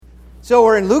So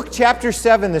we're in Luke chapter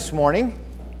 7 this morning,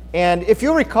 and if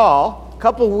you recall, a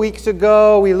couple of weeks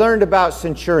ago we learned about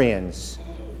centurions.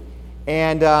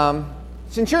 And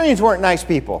centurions weren't nice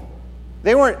people.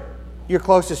 They weren't your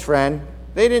closest friend.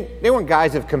 They weren't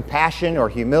guys of compassion or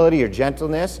humility or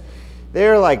gentleness. They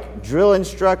were like drill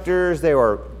instructors. They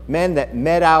were men that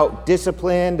met out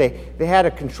discipline. They had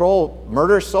to control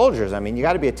murderous soldiers. I mean, you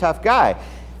got to be a tough guy.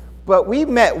 But we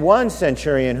met one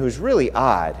centurion who's really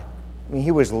odd. I mean,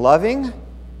 he was loving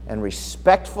and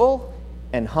respectful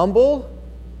and humble.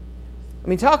 I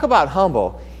mean, talk about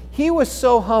humble. He was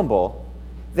so humble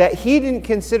that he didn't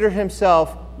consider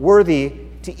himself worthy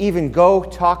to even go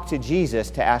talk to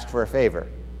Jesus to ask for a favor.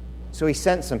 So he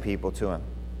sent some people to him.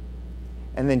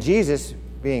 And then Jesus,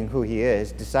 being who he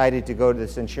is, decided to go to the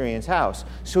centurion's house.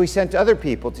 So he sent other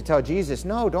people to tell Jesus,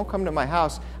 no, don't come to my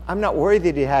house. I'm not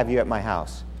worthy to have you at my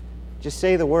house. Just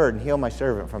say the word and heal my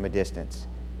servant from a distance.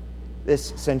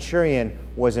 This centurion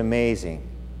was amazing.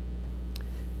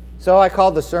 So I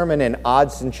called the sermon an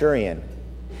odd centurion.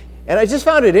 And I just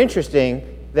found it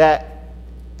interesting that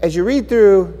as you read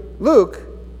through Luke,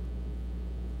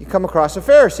 you come across a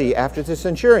Pharisee after the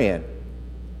centurion.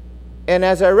 And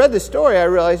as I read the story, I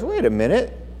realized, wait a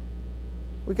minute.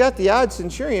 We got the odd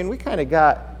centurion. We kind of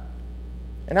got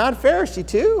an odd Pharisee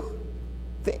too.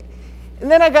 And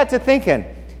then I got to thinking,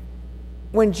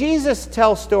 when Jesus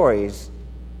tells stories,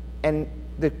 and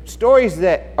the stories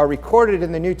that are recorded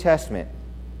in the New Testament,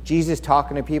 Jesus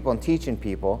talking to people and teaching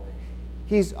people,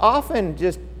 he's often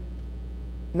just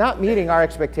not meeting our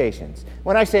expectations.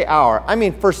 When I say our, I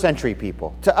mean first century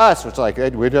people. To us, it's like,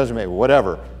 it doesn't matter,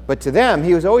 whatever. But to them,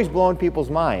 he was always blowing people's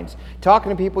minds.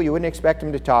 Talking to people you wouldn't expect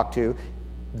him to talk to.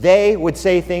 They would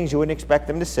say things you wouldn't expect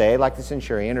them to say, like the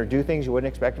centurion, or do things you wouldn't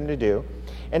expect him to do.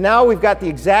 And now we've got the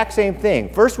exact same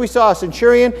thing. First we saw a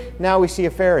centurion, now we see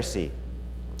a Pharisee.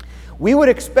 We would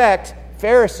expect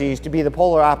Pharisees to be the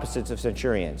polar opposites of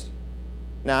centurions.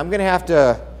 Now, I'm going to have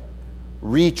to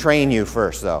retrain you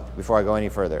first, though, before I go any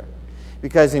further.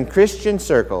 Because in Christian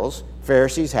circles,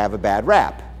 Pharisees have a bad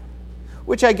rap.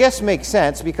 Which I guess makes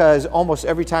sense because almost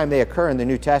every time they occur in the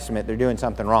New Testament, they're doing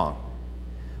something wrong.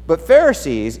 But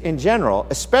Pharisees, in general,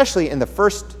 especially in the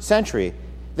first century,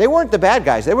 they weren't the bad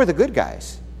guys, they were the good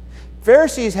guys.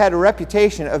 Pharisees had a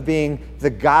reputation of being the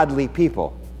godly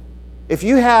people. If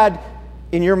you had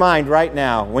in your mind right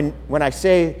now, when I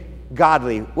say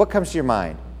godly, what comes to your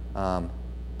mind? A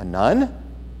nun?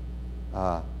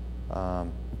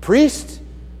 Priest?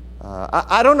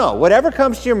 I don't know. Whatever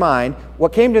comes to your mind,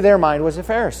 what came to their mind was a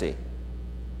Pharisee.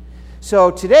 So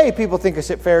today, people think of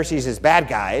Pharisees as bad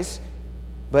guys,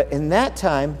 but in that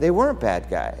time, they weren't bad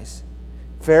guys.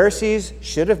 Pharisees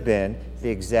should have been the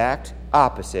exact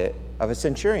opposite of a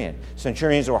centurion.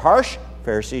 Centurions were harsh,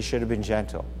 Pharisees should have been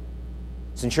gentle.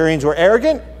 Centurions were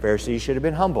arrogant, Pharisees should have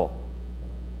been humble.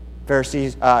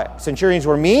 Centurions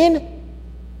were mean,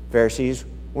 Pharisees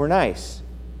were nice.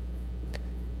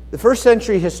 The first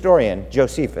century historian,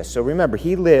 Josephus, so remember,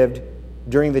 he lived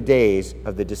during the days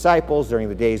of the disciples, during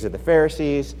the days of the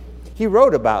Pharisees. He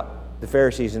wrote about the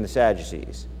Pharisees and the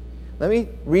Sadducees. Let me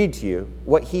read to you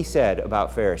what he said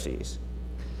about Pharisees.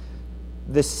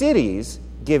 The cities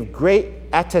give great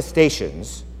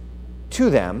attestations to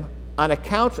them on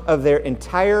account of their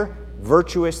entire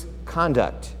virtuous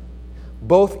conduct,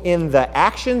 both in the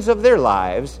actions of their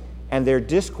lives and their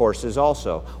discourses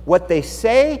also. What they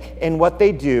say and what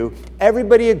they do,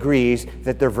 everybody agrees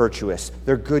that they're virtuous.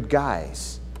 They're good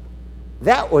guys.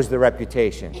 That was the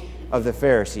reputation of the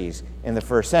Pharisees in the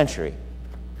first century.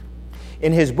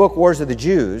 In his book, Wars of the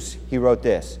Jews, he wrote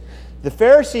this: the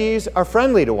Pharisees are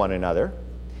friendly to one another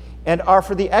and are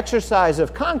for the exercise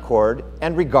of concord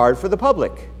and regard for the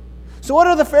public. So what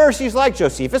are the Pharisees like,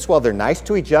 Josephus? Well, they're nice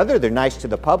to each other. They're nice to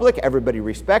the public. Everybody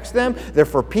respects them. They're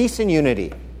for peace and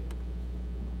unity.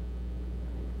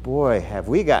 Boy, have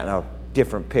we gotten a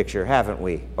different picture, haven't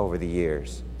we, over the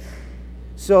years?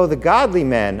 So the godly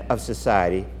men of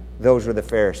society, those were the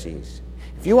Pharisees.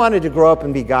 If you wanted to grow up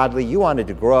and be godly, you wanted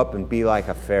to grow up and be like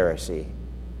a Pharisee.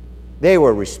 They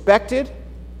were respected.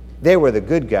 They were the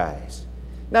good guys.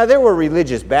 Now, there were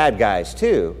religious bad guys,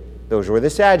 too. Those were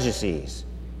the Sadducees.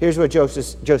 Here's what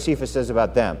Josephus says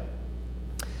about them.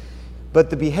 But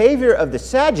the behavior of the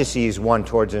Sadducees one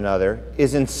towards another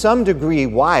is in some degree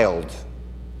wild,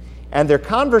 and their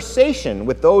conversation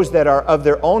with those that are of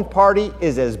their own party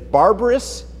is as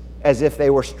barbarous as if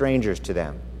they were strangers to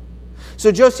them.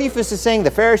 So Josephus is saying the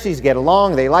Pharisees get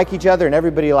along, they like each other, and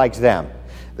everybody likes them.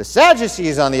 The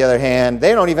Sadducees, on the other hand,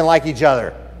 they don't even like each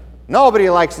other. Nobody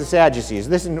likes the Sadducees.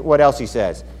 Listen to what else he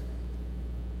says.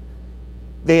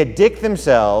 They addict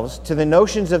themselves to the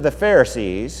notions of the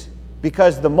Pharisees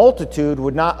because the multitude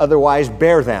would not otherwise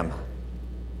bear them.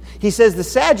 He says the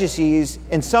Sadducees,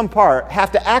 in some part,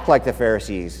 have to act like the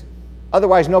Pharisees.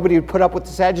 Otherwise, nobody would put up with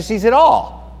the Sadducees at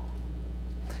all.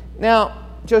 Now,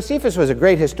 Josephus was a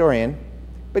great historian,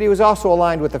 but he was also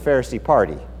aligned with the Pharisee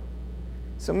party.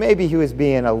 So maybe he was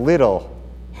being a little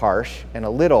harsh and a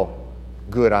little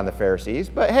good on the Pharisees.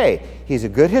 But hey, he's a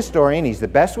good historian. He's the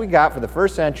best we got for the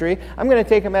first century. I'm going to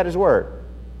take him at his word.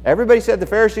 Everybody said the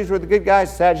Pharisees were the good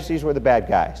guys, the Sadducees were the bad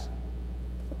guys.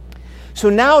 So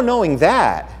now knowing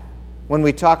that, when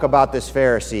we talk about this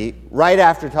Pharisee, right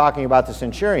after talking about the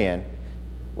centurion,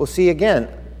 we'll see again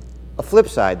a flip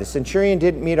side. The centurion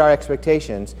didn't meet our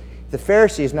expectations. The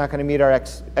Pharisee is not going to meet our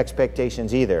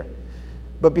expectations either.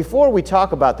 But before we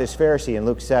talk about this Pharisee in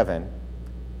Luke 7,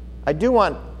 I do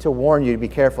want to warn you to be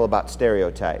careful about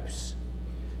stereotypes.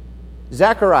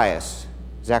 Zechariah,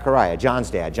 John's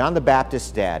dad, John the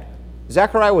Baptist's dad.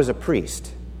 Zechariah was a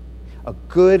priest, a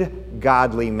good,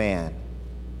 godly man.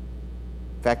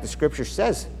 In fact, the scripture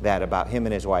says that about him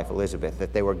and his wife Elizabeth,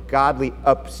 that they were godly,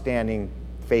 upstanding,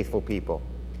 faithful people.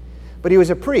 But he was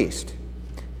a priest.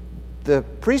 The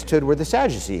priesthood were the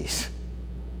Sadducees.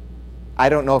 I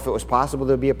don't know if it was possible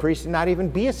to be a priest and not even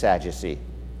be a Sadducee.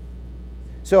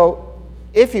 So,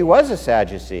 if he was a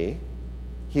Sadducee,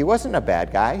 he wasn't a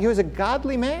bad guy. He was a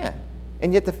godly man.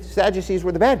 And yet the Sadducees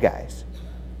were the bad guys.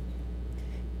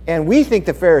 And we think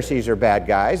the Pharisees are bad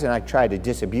guys, and I try to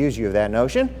disabuse you of that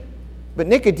notion. But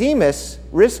Nicodemus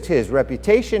risked his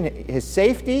reputation, his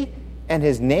safety, and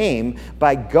his name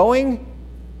by going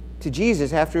to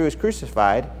Jesus after he was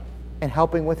crucified and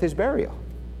helping with his burial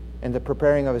and the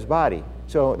preparing of his body.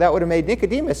 So that would have made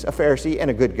Nicodemus a Pharisee and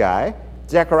a good guy,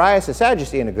 Zacharias a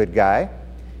Sadducee and a good guy.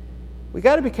 We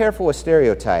got to be careful with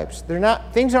stereotypes.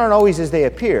 Things aren't always as they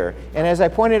appear. And as I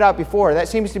pointed out before, that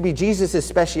seems to be Jesus'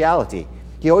 speciality.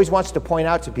 He always wants to point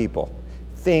out to people,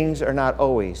 things are not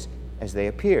always as they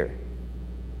appear.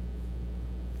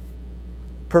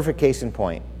 Perfect case in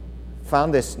point.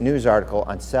 Found this news article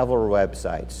on several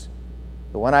websites.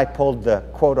 The one I pulled the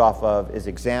quote off of is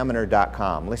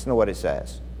examiner.com. Listen to what it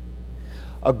says.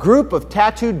 A group of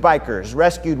tattooed bikers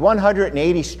rescued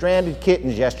 180 stranded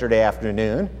kittens yesterday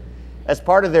afternoon as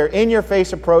part of their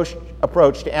in-your-face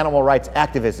approach to animal rights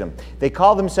activism. They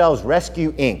call themselves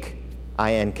Rescue Inc.,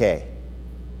 I-N-K.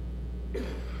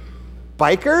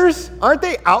 Bikers? Aren't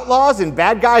they outlaws and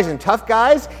bad guys and tough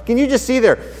guys? Can you just see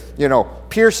their,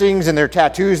 piercings and their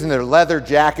tattoos and their leather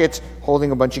jackets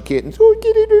holding a bunch of kittens? Oh,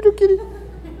 kitty, little kitty.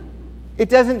 It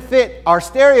doesn't fit our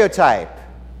stereotype.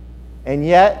 And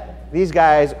yet, these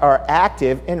guys are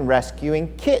active in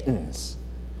rescuing kittens.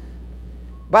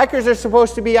 Bikers are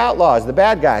supposed to be outlaws, the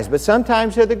bad guys, but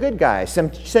sometimes they're the good guys.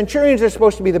 Some centurions are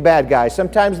supposed to be the bad guys.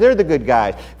 Sometimes they're the good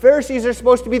guys. Pharisees are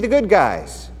supposed to be the good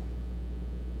guys.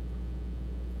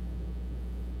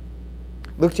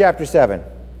 Luke chapter 7,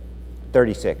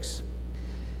 36.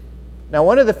 Now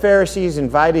one of the Pharisees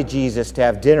invited Jesus to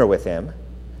have dinner with him,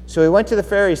 so he went to the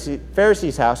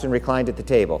Pharisee's house and reclined at the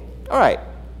table. All right,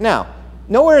 now,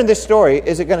 nowhere in this story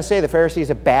is it going to say the Pharisee is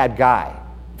a bad guy.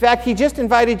 In fact, he just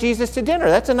invited Jesus to dinner.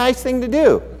 That's a nice thing to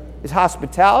do. It's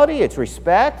hospitality, it's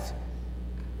respect.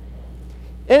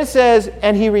 And it says,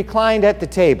 and he reclined at the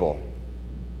table.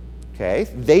 Okay,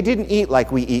 they didn't eat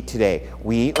like we eat today.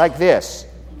 We eat like this.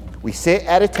 We sit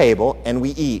at a table and we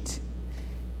eat.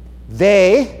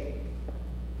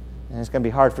 And it's going to be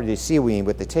hard for you to see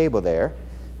with the table there,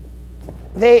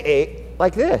 they ate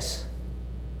like this.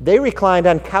 They reclined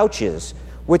on couches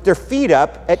with their feet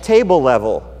up at table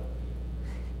level.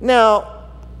 Now,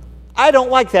 I don't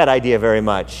like that idea very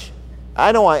much.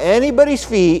 I don't want anybody's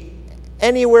feet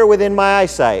anywhere within my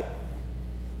eyesight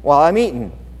while I'm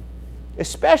eating,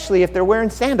 especially if they're wearing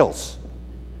sandals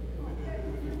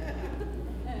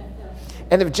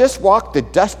and have just walked the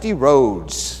dusty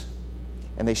roads,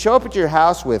 and they show up at your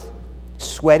house with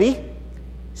sweaty,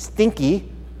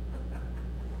 stinky,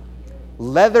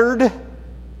 leather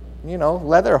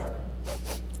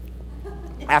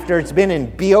after it's been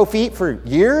in BO feet for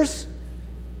years.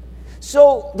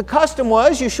 So the custom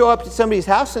was you show up to somebody's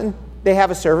house and they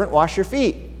have a servant wash your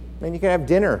feet. Then you can have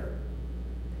dinner.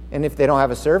 And if they don't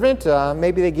have a servant,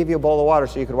 maybe they give you a bowl of water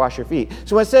so you could wash your feet.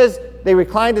 So when it says they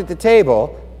reclined at the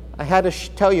table, I had to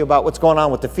tell you about what's going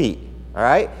on with the feet. All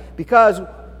right? Because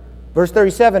verse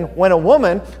 37, when a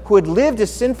woman who had lived a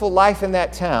sinful life in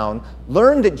that town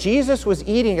learned that Jesus was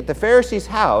eating at the Pharisee's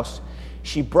house,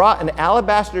 she brought an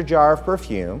alabaster jar of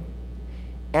perfume,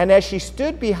 and as she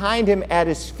stood behind him at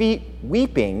his feet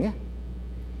weeping,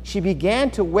 she began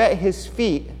to wet his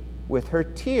feet with her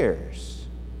tears.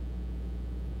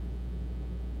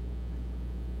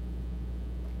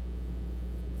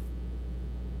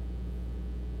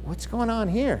 What's going on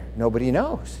here? Nobody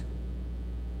knows.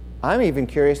 I'm even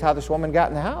curious how this woman got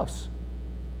in the house,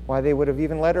 why they would have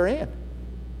even let her in.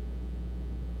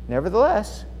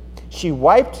 Nevertheless, she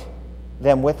wiped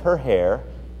them with her hair,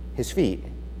 his feet,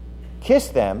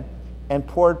 kissed them, and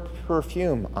poured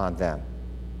perfume on them.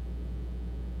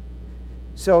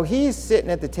 So he's sitting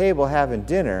at the table having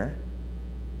dinner.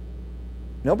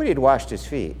 Nobody had washed his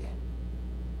feet.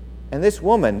 And this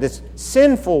woman, this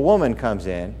sinful woman, comes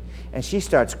in, and she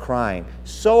starts crying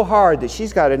so hard that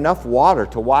she's got enough water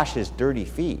to wash his dirty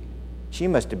feet. She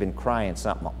must have been crying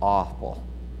something awful.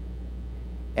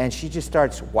 And she just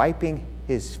starts wiping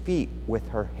his feet with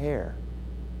her hair.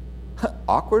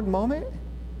 Awkward moment?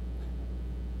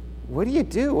 What do you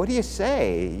do? What do you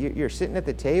say? You're sitting at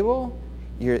the table?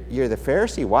 You're the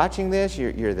Pharisee watching this?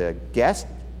 You're the guest?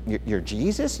 You're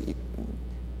Jesus?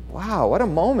 Wow, what a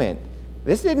moment.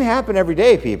 This didn't happen every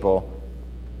day, people.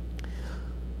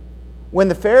 When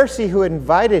the Pharisee who had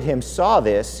invited him saw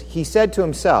this, he said to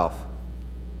himself,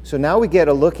 so now we get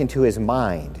a look into his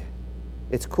mind.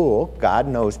 It's cool. God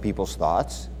knows people's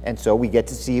thoughts, and so we get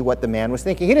to see what the man was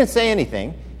thinking. He didn't say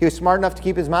anything. He was smart enough to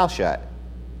keep his mouth shut.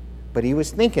 But he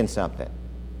was thinking something.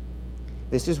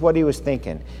 This is what he was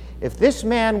thinking. If this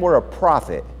man were a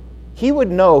prophet, he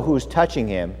would know who's touching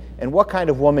him and what kind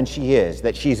of woman she is,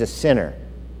 that she's a sinner.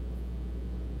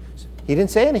 He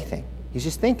didn't say anything. He's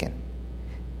just thinking.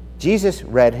 Jesus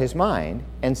read his mind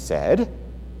and said,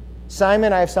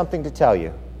 Simon, I have something to tell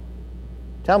you.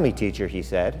 Tell me, teacher, he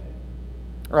said.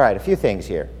 All right, a few things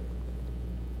here.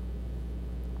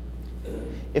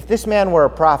 If this man were a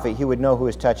prophet, he would know who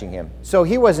was touching him. So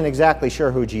he wasn't exactly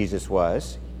sure who Jesus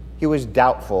was. He was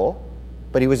doubtful,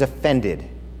 but he was offended.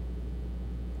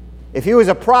 If he was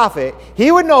a prophet,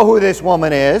 he would know who this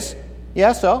woman is.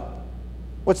 Yeah, so?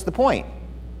 What's the point,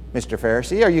 Mr.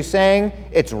 Pharisee? Are you saying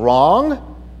it's wrong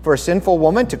for a sinful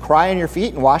woman to cry on your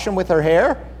feet and wash them with her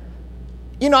hair?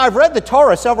 You know, I've read the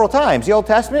Torah several times, the Old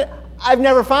Testament. I've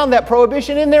never found that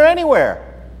prohibition in there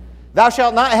anywhere. Thou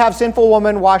shalt not have sinful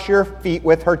woman wash your feet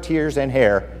with her tears and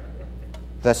hair,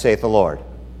 thus saith the Lord.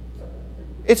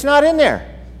 It's not in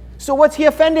there. So what's he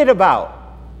offended about?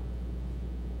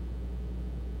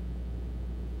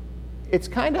 It's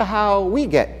kind of how we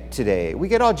get today. We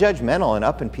get all judgmental and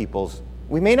up in people's.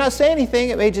 We may not say anything.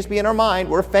 It may just be in our mind.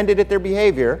 We're offended at their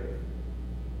behavior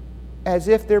as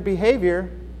if their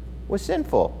behavior was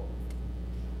sinful.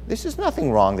 This is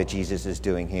nothing wrong that Jesus is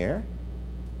doing here.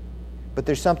 But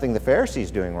there's something the Pharisee's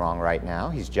doing wrong right now.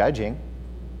 He's judging.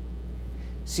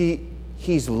 See,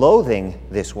 he's loathing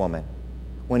this woman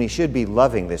when he should be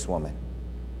loving this woman.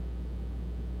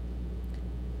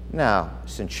 Now,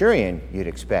 centurion, you'd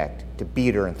expect to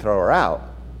beat her and throw her out.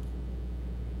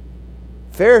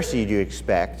 Pharisee, you'd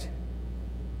expect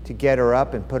to get her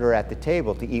up and put her at the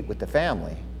table to eat with the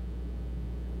family.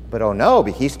 But oh no,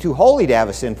 he's too holy to have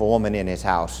a sinful woman in his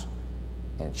house.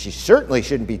 And she certainly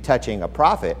shouldn't be touching a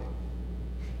prophet.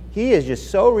 He is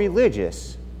just so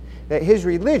religious that his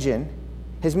religion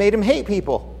has made him hate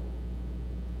people.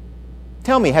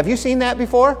 Tell me, have you seen that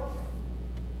before?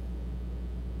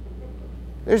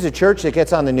 There's a church that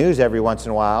gets on the news every once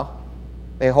in a while.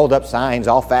 They hold up signs,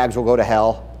 all fags will go to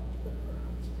hell.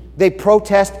 They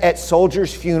protest at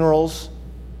soldiers' funerals.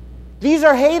 These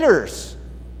are haters.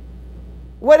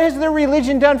 What has their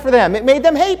religion done for them? It made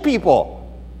them hate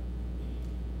people.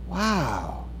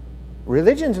 Wow.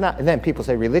 Religion's not, and then people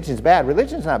say religion's bad.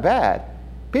 Religion's not bad.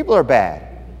 People are bad.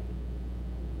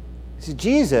 See,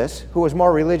 Jesus, who was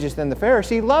more religious than the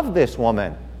Pharisee, loved this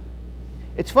woman.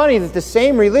 It's funny that the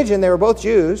same religion, they were both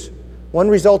Jews, one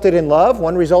resulted in love,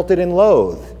 one resulted in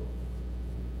loathe.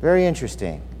 Very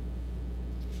interesting.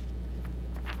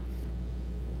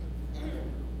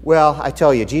 Well, I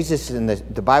tell you, Jesus in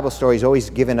the Bible story has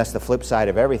always given us the flip side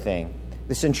of everything.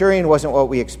 The centurion wasn't what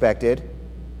we expected,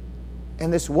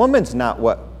 and this woman's not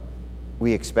what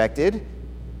we expected.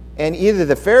 And either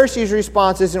the Pharisees'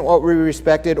 response isn't what we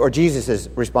expected, or Jesus'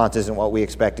 response isn't what we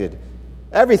expected.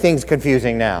 Everything's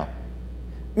confusing now.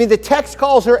 I mean, the text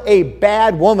calls her a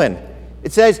bad woman.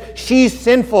 It says she's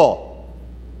sinful.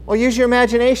 Well, use your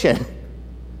imagination.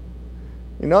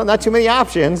 You know, not too many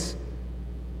options.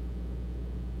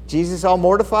 Jesus all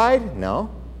mortified?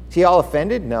 No. Is he all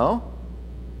offended? No.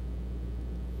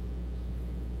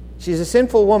 She's a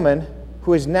sinful woman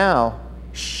who is now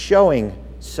showing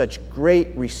such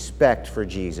great respect for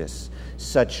Jesus,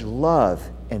 such love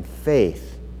and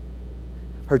faith.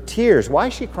 Her tears, why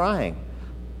is she crying?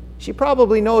 She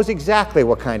probably knows exactly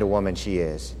what kind of woman she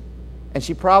is. And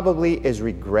she probably is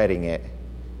regretting it.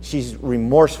 She's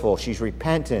remorseful. She's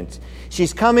repentant.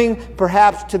 She's coming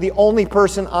perhaps to the only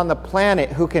person on the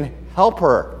planet who can help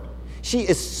her. She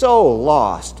is so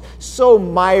lost, so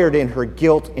mired in her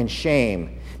guilt and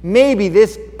shame. Maybe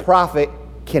this prophet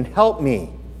can help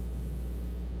me.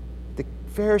 The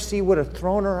Pharisee would have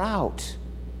thrown her out.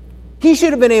 He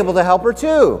should have been able to help her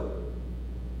too.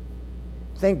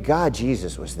 Thank God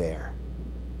Jesus was there.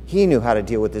 He knew how to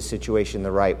deal with this situation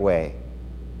the right way.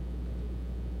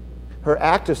 Her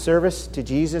act of service to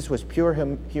Jesus was pure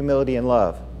humility and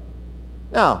love.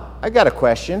 Now, I got a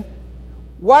question.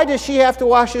 Why does she have to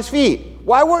wash his feet?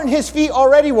 Why weren't his feet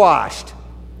already washed?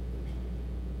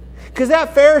 Because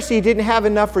that Pharisee didn't have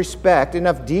enough respect,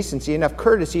 enough decency, enough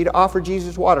courtesy to offer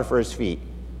Jesus water for his feet.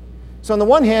 So on the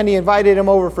one hand, he invited him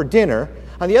over for dinner.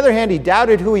 On the other hand, he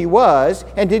doubted who he was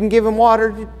and didn't give him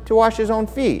water to wash his own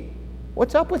feet.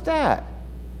 What's up with that?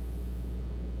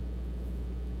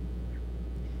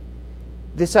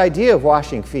 This idea of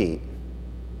washing feet,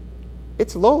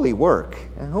 it's lowly work.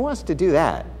 And who wants to do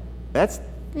that? That's,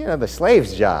 the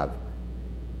slave's job.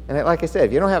 And like I said,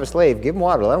 if you don't have a slave, give them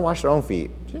water, let them wash their own feet.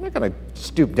 You're not going to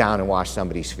stoop down and wash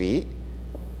somebody's feet.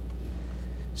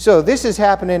 So this is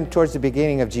happening towards the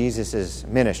beginning of Jesus'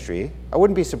 ministry. I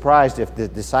wouldn't be surprised if the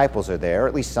disciples are there, or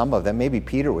at least some of them. Maybe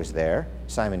Peter was there,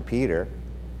 Simon Peter.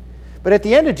 But at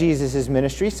the end of Jesus'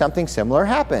 ministry, something similar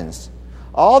happens.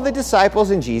 All the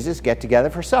disciples and Jesus get together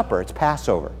for supper. It's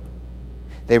Passover.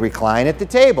 They recline at the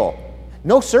table.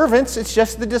 No servants, it's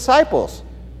just the disciples.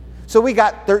 So we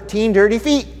got 13 dirty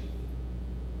feet.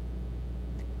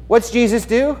 What's Jesus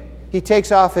do? He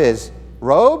takes off his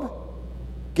robe,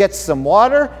 gets some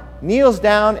water, kneels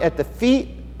down at the feet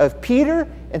of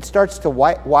Peter, and starts to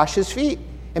wash his feet.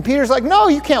 And Peter's like, no,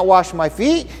 you can't wash my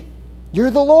feet.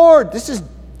 You're the Lord. This is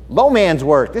low man's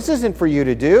work. This isn't for you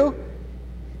to do.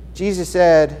 Jesus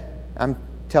said, I'm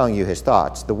telling you his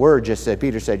thoughts. The word just said,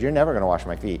 Peter said, you're never going to wash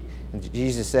my feet. And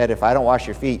Jesus said, if I don't wash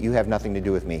your feet, you have nothing to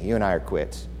do with me. You and I are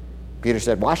quits. Peter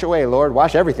said, wash away, Lord.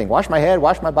 Wash everything. Wash my head.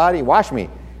 Wash my body. Wash me.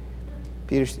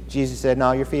 Jesus said,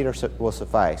 no, your feet will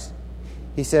suffice.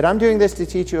 He said, I'm doing this to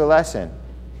teach you a lesson.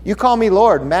 You call me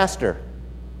Lord, Master.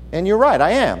 And you're right,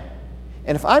 I am.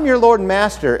 And if I'm your Lord and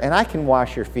Master and I can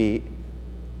wash your feet,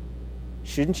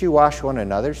 shouldn't you wash one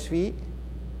another's feet?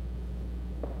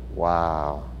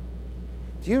 Wow.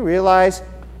 Do you realize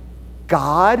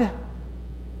God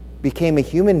became a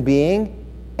human being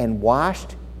and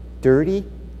washed dirty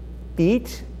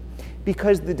feet?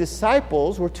 Because the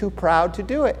disciples were too proud to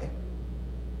do it.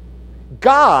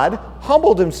 God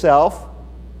humbled himself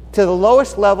to the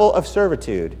lowest level of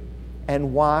servitude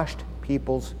and washed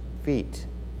people's feet.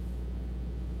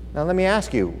 Now let me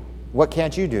ask you, what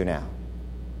can't you do now?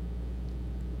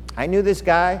 I knew this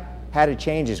guy had to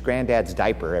change his granddad's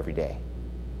diaper every day.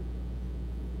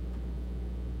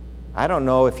 I don't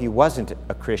know if he wasn't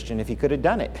a Christian, if he could have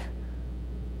done it.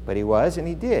 But he was, and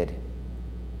he did.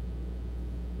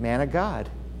 Man of God.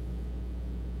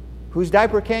 Whose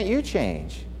diaper can't you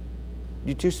change?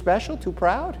 You too special, too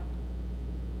proud?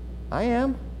 I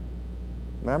am.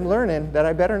 But I'm learning that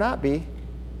I better not be.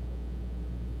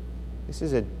 This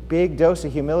is a big dose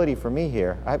of humility for me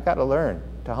here. I've got to learn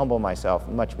to humble myself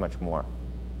much, much more.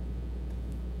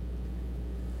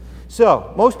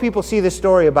 So, most people see this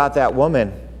story about that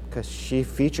woman because she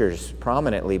features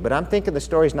prominently, but I'm thinking the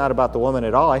story's not about the woman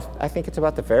at all. I think it's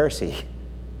about the Pharisee.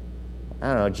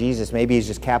 I don't know, Jesus, maybe he's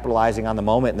just capitalizing on the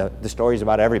moment, and the story's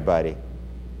about everybody.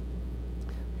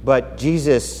 But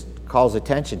Jesus calls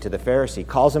attention to the Pharisee,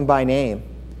 calls him by name,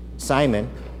 Simon.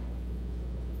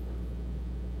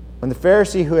 When the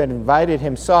Pharisee who had invited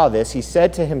him saw this, he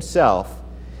said to himself,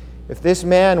 if this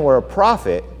man were a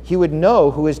prophet, he would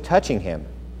know who is touching him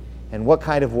and what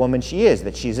kind of woman she is,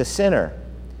 that she's a sinner.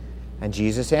 And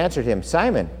Jesus answered him,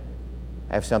 Simon,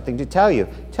 I have something to tell you.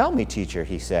 Tell me, teacher,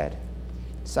 he said.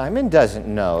 Simon doesn't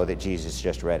know that Jesus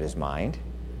just read his mind.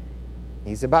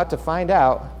 He's about to find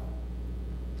out.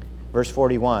 Verse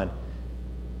 41.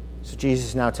 So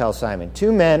Jesus now tells Simon,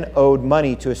 2 men owed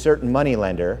money to a certain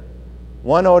moneylender.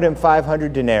 One owed him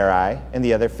 500 denarii and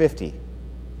the other 50.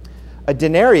 A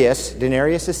denarius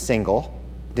is single,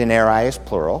 denarii is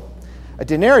plural. A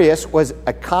denarius was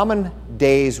a common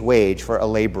day's wage for a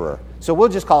laborer. So we'll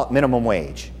just call it minimum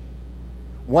wage.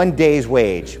 1 day's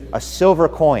wage, a silver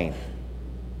coin.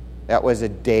 That was a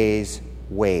day's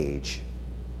wage.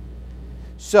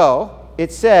 So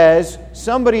it says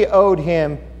somebody owed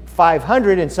him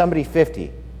 500 and somebody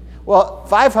 50. Well,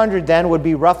 500 then would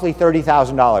be roughly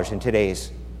 $30,000 in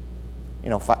today's,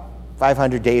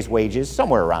 500 days' wages,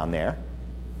 somewhere around there.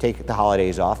 Take the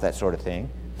holidays off, that sort of thing.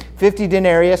 50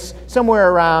 denarius,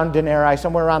 somewhere around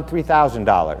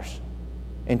 $3,000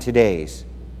 in today's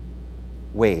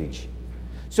wage.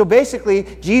 So basically,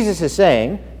 Jesus is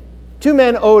saying, Two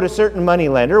men owed a certain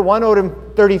moneylender. One owed him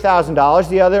 $30,000.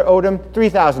 The other owed him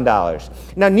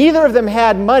 $3,000. Now, neither of them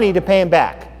had money to pay him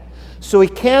back. So he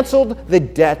canceled the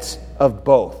debts of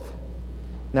both.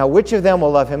 Now, which of them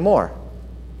will love him more?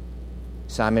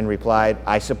 Simon replied,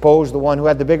 I suppose the one who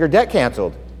had the bigger debt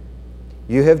canceled.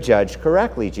 You have judged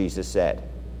correctly, Jesus said.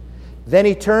 Then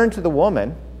he turned to the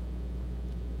woman,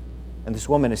 and this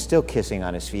woman is still kissing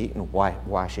on his feet and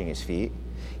washing his feet.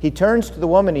 He turns to the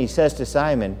woman and he says to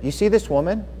Simon, you see this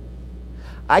woman?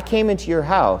 I came into your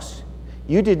house.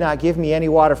 You did not give me any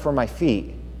water for my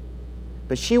feet,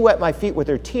 but she wet my feet with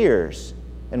her tears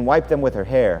and wiped them with her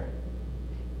hair.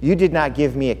 You did not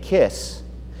give me a kiss,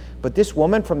 but this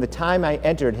woman from the time I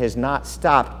entered has not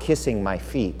stopped kissing my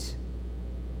feet.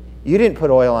 You didn't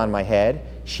put oil on my head.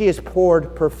 She has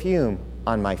poured perfume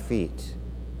on my feet.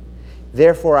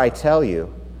 Therefore I tell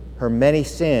you, her many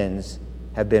sins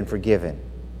have been forgiven,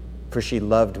 for she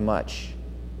loved much.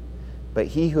 But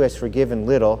he who has forgiven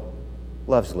little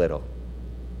loves little.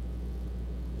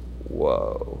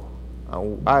 Whoa.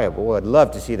 I would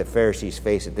love to see the Pharisee's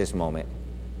face at this moment.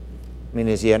 I mean,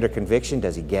 is he under conviction?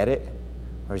 Does he get it?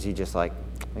 Or is he just like,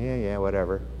 yeah,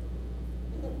 whatever?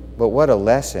 But what a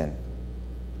lesson.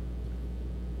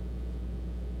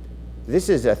 This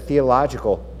is a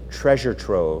theological treasure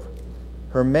trove.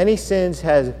 Her many sins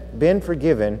has been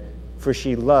forgiven, for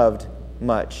she loved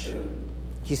much.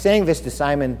 He's saying this to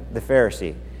Simon the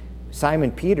Pharisee.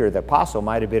 Simon Peter, the apostle,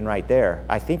 might have been right there.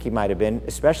 I think he might have been,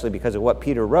 especially because of what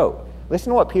Peter wrote.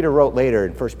 Listen to what Peter wrote later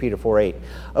in 1 Peter 4:8.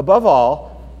 Above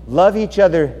all, love each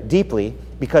other deeply,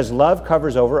 because love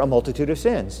covers over a multitude of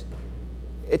sins.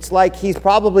 It's like he's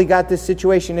probably got this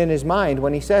situation in his mind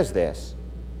when he says this.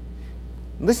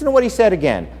 Listen to what he said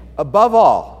again. Above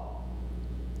all.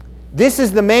 This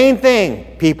is the main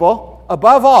thing, people.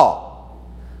 Above all,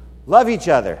 love each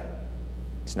other.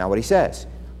 It's not what he says.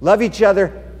 Love each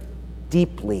other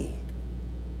deeply.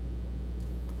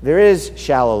 There is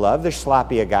shallow love. There's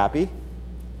sloppy agape.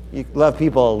 You love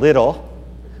people a little.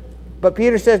 But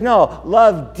Peter says, no,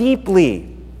 love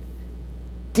deeply.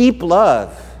 Deep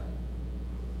love.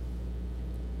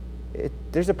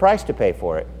 There's a price to pay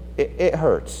for it. It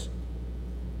hurts.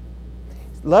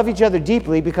 Love each other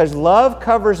deeply because love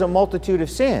covers a multitude of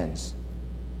sins.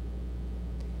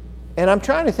 And I'm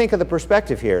trying to think of the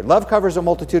perspective here. Love covers a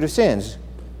multitude of sins.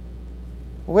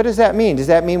 What does that mean? Does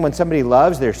that mean when somebody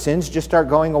loves, their sins just start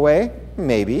going away?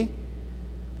 Maybe.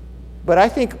 But I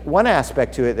think one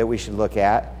aspect to it that we should look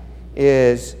at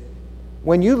is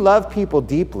when you love people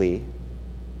deeply,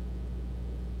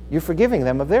 you're forgiving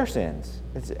them of their sins.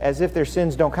 It's as if their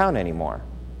sins don't count anymore.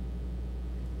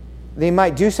 They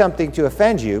might do something to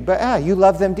offend you, but you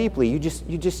love them deeply. You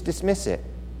just dismiss it.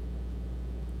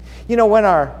 You know, when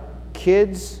our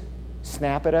kids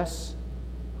snap at us,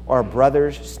 or our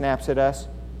brothers snaps at us,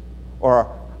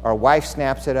 or our wife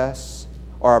snaps at us,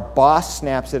 or our boss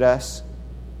snaps at us,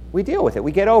 we deal with it.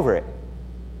 We get over it.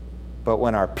 But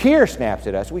when our peer snaps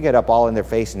at us, we get up all in their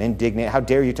face and indignant. How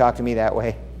dare you talk to me that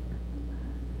way?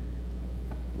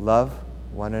 Love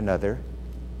one another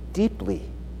deeply.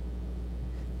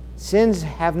 Sins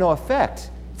have no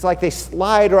effect. It's like they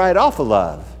slide right off of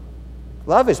love.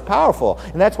 Love is powerful.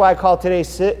 And that's why I call today's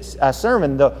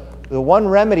sermon the one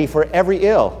remedy for every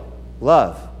ill.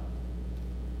 Love.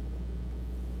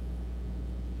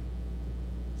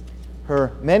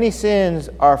 Her many sins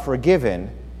are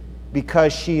forgiven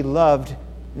because she loved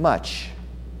much.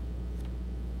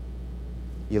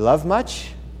 You love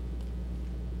much?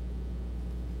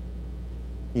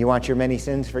 You want your many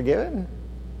sins forgiven?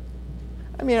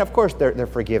 I mean, of course, they're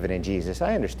forgiven in Jesus.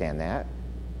 I understand that.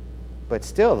 But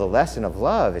still, the lesson of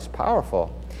love is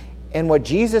powerful. And what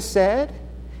Jesus said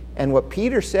and what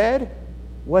Peter said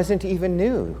wasn't even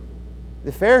new.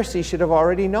 The Pharisees should have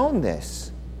already known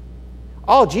this.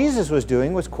 All Jesus was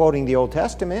doing was quoting the Old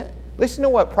Testament. Listen to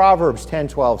what Proverbs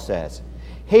 10:12 says.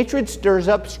 Hatred stirs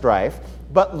up strife,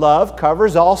 but love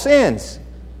covers all sins.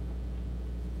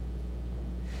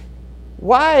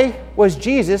 Why was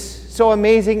Jesus so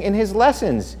amazing in his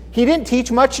lessons? He didn't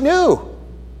teach much new.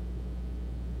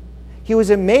 He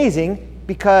was amazing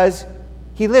because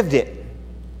he lived it.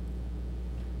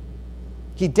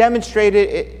 He demonstrated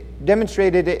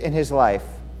it in his life.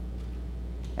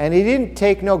 And he didn't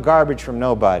take no garbage from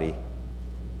nobody.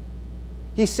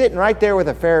 He's sitting right there with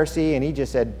a Pharisee and he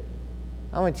just said,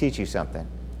 I'm going to teach you something.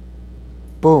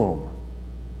 Boom.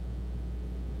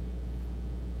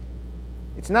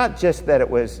 It's not just that it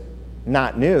was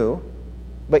not new,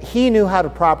 but he knew how to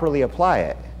properly apply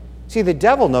it. See, the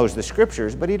devil knows the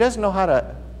scriptures, but he doesn't know how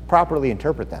to properly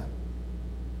interpret them.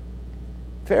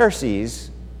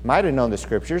 Pharisees might have known the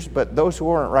scriptures, but those who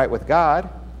weren't right with God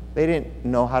They didn't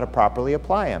know how to properly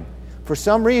apply them. For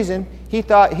some reason, he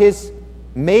thought his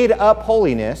made-up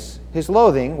holiness, his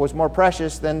loathing, was more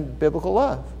precious than biblical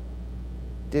love.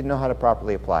 Didn't know how to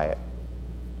properly apply it.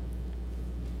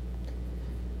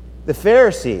 The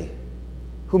Pharisee,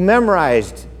 who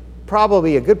memorized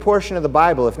probably a good portion of the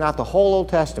Bible, if not the whole Old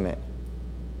Testament,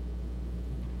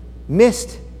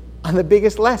 missed on the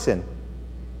biggest lesson.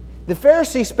 The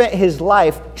Pharisee spent his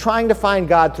life trying to find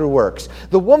God through works.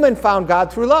 The woman found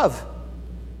God through love.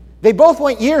 They both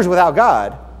went years without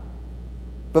God,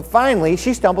 but finally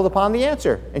she stumbled upon the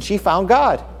answer, and she found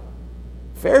God.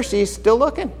 Pharisee's still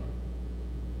looking.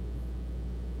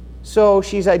 So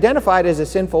she's identified as a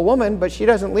sinful woman, but she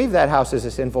doesn't leave that house as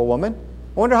a sinful woman.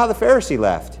 I wonder how the Pharisee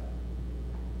left.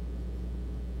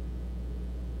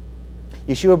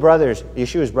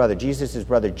 Yeshua's brother, Jesus'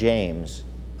 brother James,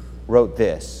 wrote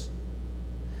this.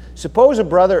 Suppose a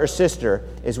brother or sister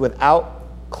is without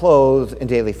clothes and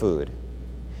daily food.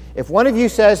 If one of you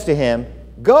says to him,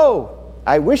 "Go,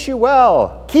 I wish you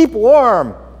well, keep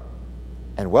warm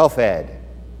and well fed,"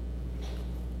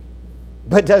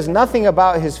 but does nothing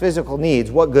about his physical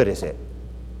needs, what good is it?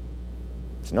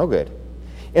 It's no good.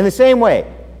 In the same way,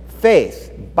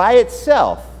 faith by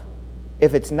itself,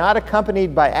 if it's not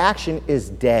accompanied by action, is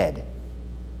dead.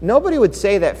 Nobody would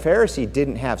say that Pharisee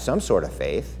didn't have some sort of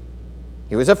faith.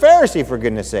 He was a Pharisee, for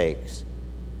goodness sakes.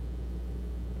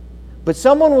 But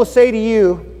someone will say to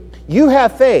you, "You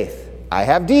have faith, I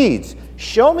have deeds.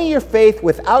 Show me your faith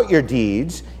without your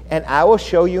deeds, and I will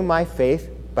show you my faith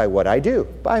by what I do,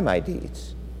 by my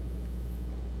deeds."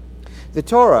 The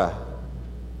Torah,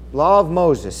 law of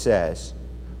Moses, says,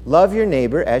 "Love your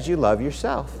neighbor as you love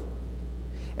yourself."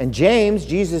 And James,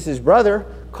 Jesus' brother,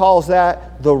 calls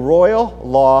that the royal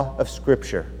law of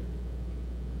Scripture.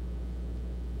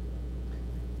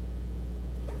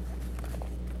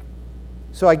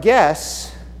 So I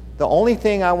guess the only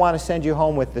thing I want to send you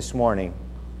home with this morning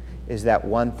is that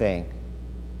one thing.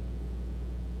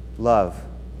 Love.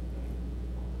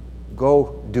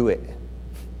 Go do it.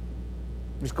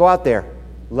 Just go out there.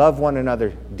 Love one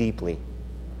another deeply.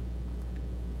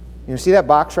 You see that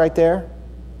box right there?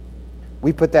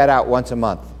 We put that out once a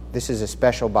month. This is a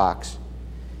special box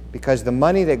because the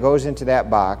money that goes into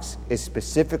that box is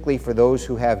specifically for those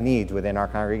who have needs within our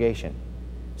congregation.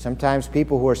 Sometimes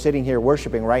people who are sitting here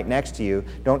worshiping right next to you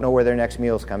don't know where their next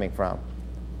meal is coming from,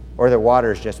 or their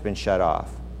water's just been shut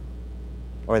off,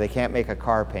 or they can't make a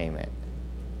car payment.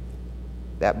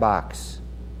 That box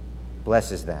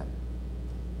blesses them.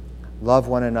 Love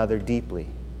one another deeply.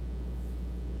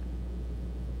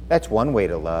 That's one way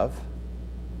to love.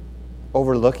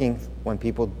 Overlooking when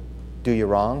people do you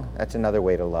wrong, that's another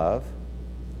way to love.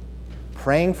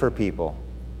 Praying for people,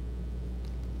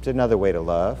 it's another way to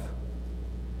love.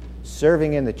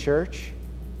 Serving in the church.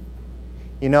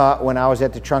 You know, when I was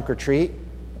at the trunk or treat,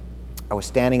 I was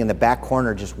standing in the back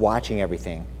corner just watching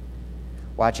everything.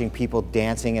 Watching people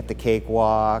dancing at the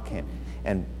cakewalk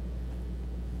and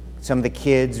some of the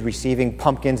kids receiving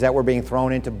pumpkins that were being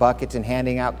thrown into buckets and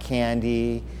handing out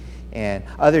candy, and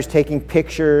others taking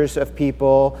pictures of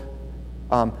people.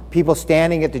 People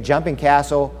standing at the jumping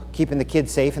castle, keeping the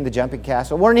kids safe in the jumping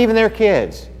castle, weren't even their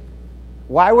kids.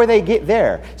 Why were they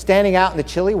there? Standing out in the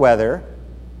chilly weather,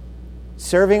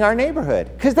 serving our neighborhood.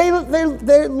 Because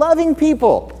they're loving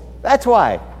people. That's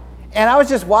why. And I was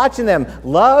just watching them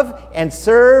love and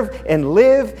serve and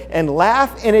live and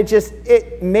laugh, and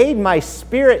it made my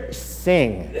spirit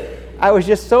sing. I was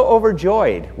just so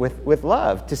overjoyed with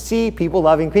love to see people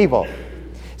loving people.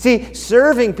 See,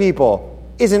 serving people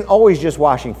isn't always just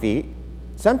washing feet.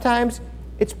 Sometimes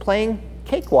it's playing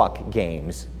cakewalk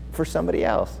games for somebody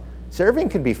else. Serving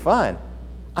can be fun.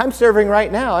 I'm serving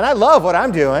right now, and I love what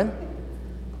I'm doing.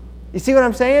 You see what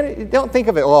I'm saying? Don't think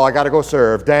of it, I got to go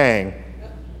serve, dang.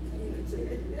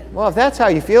 Well, if that's how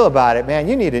you feel about it, man,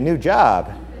 you need a new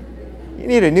job. You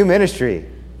need a new ministry.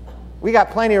 We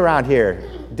got plenty around here.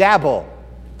 Dabble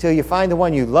till you find the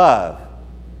one you love.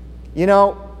 You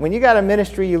know, when you got a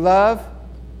ministry you love,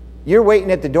 you're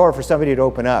waiting at the door for somebody to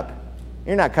open up.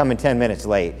 You're not coming 10 minutes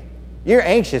late. You're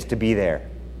anxious to be there.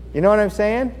 You know what I'm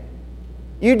saying?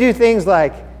 You do things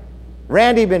like,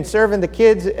 Randy been serving the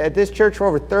kids at this church for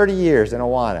over 30 years in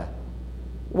Awana.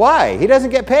 Why? He doesn't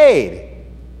get paid.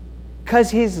 Because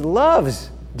he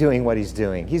loves doing what he's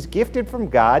doing. He's gifted from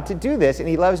God to do this, and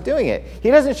he loves doing it.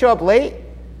 He doesn't show up late.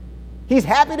 He's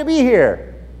happy to be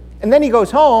here. And then he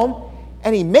goes home,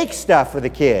 and he makes stuff for the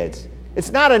kids.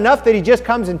 It's not enough that he just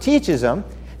comes and teaches them,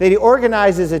 that he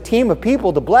organizes a team of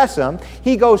people to bless them.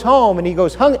 He goes home, and he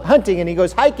goes hunting, and he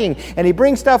goes hiking, and he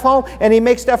brings stuff home, and he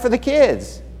makes stuff for the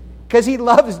kids because he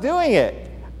loves doing it.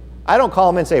 I don't call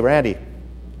him and say, Randy,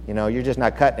 You know, you're just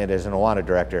not cutting it as an Awana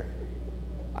director.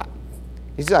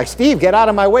 He's like, Steve, get out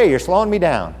of my way. You're slowing me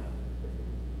down.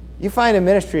 You find a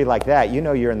ministry like that, you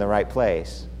know you're in the right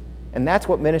place. And that's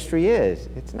what ministry is.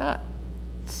 It's not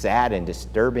sad and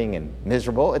disturbing and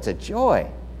miserable. It's a joy.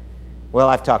 Well,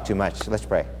 I've talked too much. Let's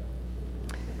pray.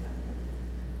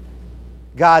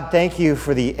 God, thank you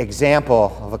for the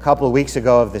example of a couple of weeks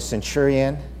ago of the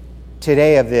centurion,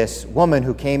 today of this woman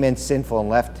who came in sinful and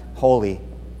left holy.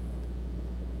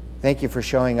 Thank you for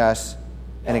showing us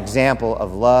an example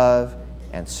of love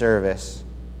and service.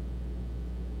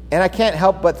 And I can't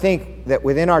help but think that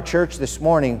within our church this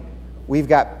morning, we've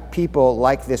got people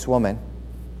like this woman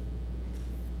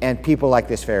and people like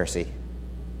this Pharisee.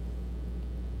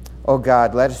 Oh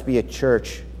God, let us be a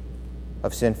church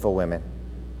of sinful women.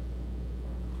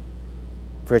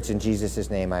 For it's in Jesus'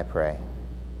 name I pray.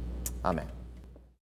 Amen.